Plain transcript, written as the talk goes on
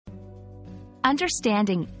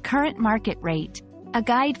Understanding Current Market Rate, a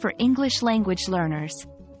guide for English language learners.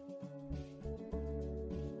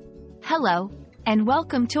 Hello, and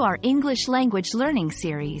welcome to our English language learning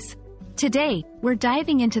series. Today, we're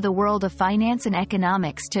diving into the world of finance and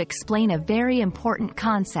economics to explain a very important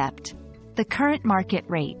concept: the current market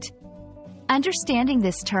rate. Understanding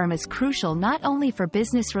this term is crucial not only for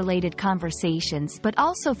business-related conversations but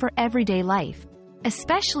also for everyday life,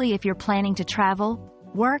 especially if you're planning to travel,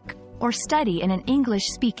 work, or study in an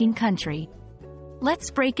English-speaking country. Let's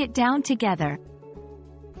break it down together.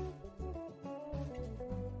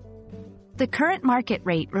 The current market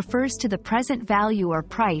rate refers to the present value or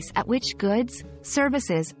price at which goods,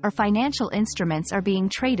 services, or financial instruments are being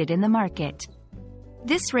traded in the market.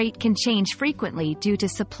 This rate can change frequently due to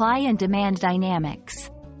supply and demand dynamics.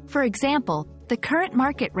 For example, the current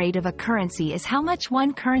market rate of a currency is how much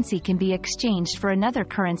one currency can be exchanged for another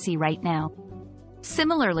currency right now.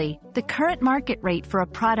 Similarly, the current market rate for a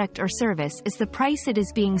product or service is the price it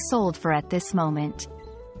is being sold for at this moment.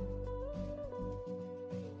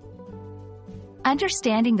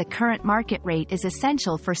 Understanding the current market rate is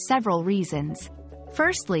essential for several reasons.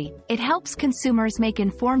 Firstly, it helps consumers make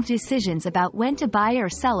informed decisions about when to buy or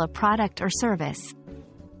sell a product or service.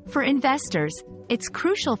 For investors, it's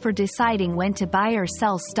crucial for deciding when to buy or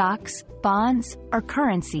sell stocks, bonds, or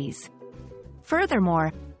currencies.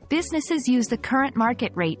 Furthermore, businesses use the current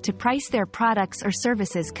market rate to price their products or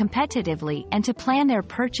services competitively and to plan their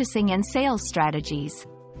purchasing and sales strategies.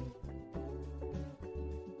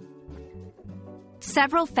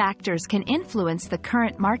 Several factors can influence the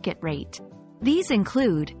current market rate. These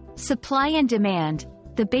include supply and demand,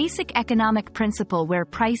 the basic economic principle where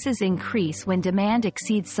prices increase when demand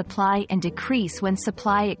exceeds supply and decrease when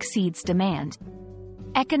supply exceeds demand.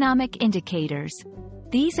 Economic indicators.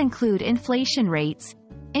 These include inflation rates,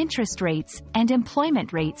 interest rates, and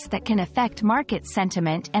employment rates that can affect market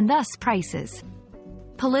sentiment and thus prices.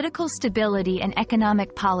 Political stability and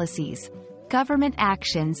economic policies. Government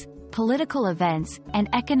actions, political events, and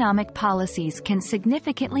economic policies can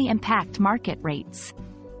significantly impact market rates.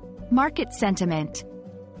 Market sentiment.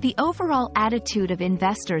 The overall attitude of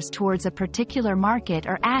investors towards a particular market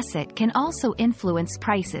or asset can also influence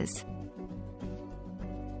prices.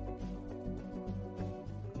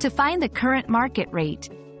 To find the current market rate,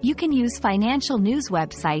 you can use financial news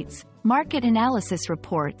websites, market analysis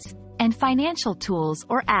reports, and financial tools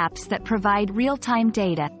or apps that provide real-time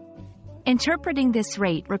data. Interpreting this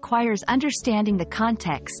rate requires understanding the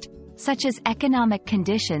context, such as economic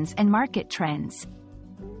conditions and market trends.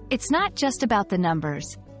 It's not just about the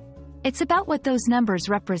numbers. It's about what those numbers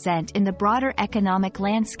represent in the broader economic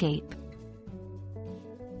landscape.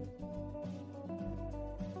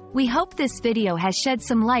 We hope this video has shed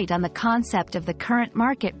some light on the concept of the current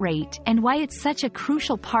market rate and why it's such a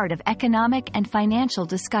crucial part of economic and financial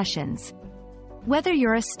discussions. Whether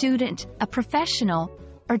you're a student, a professional,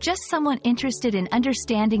 or just someone interested in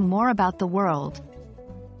understanding more about the world,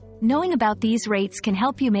 knowing about these rates can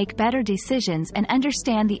help you make better decisions and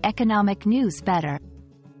understand the economic news better.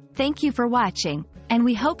 Thank you for watching, and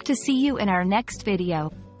we hope to see you in our next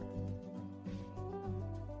video.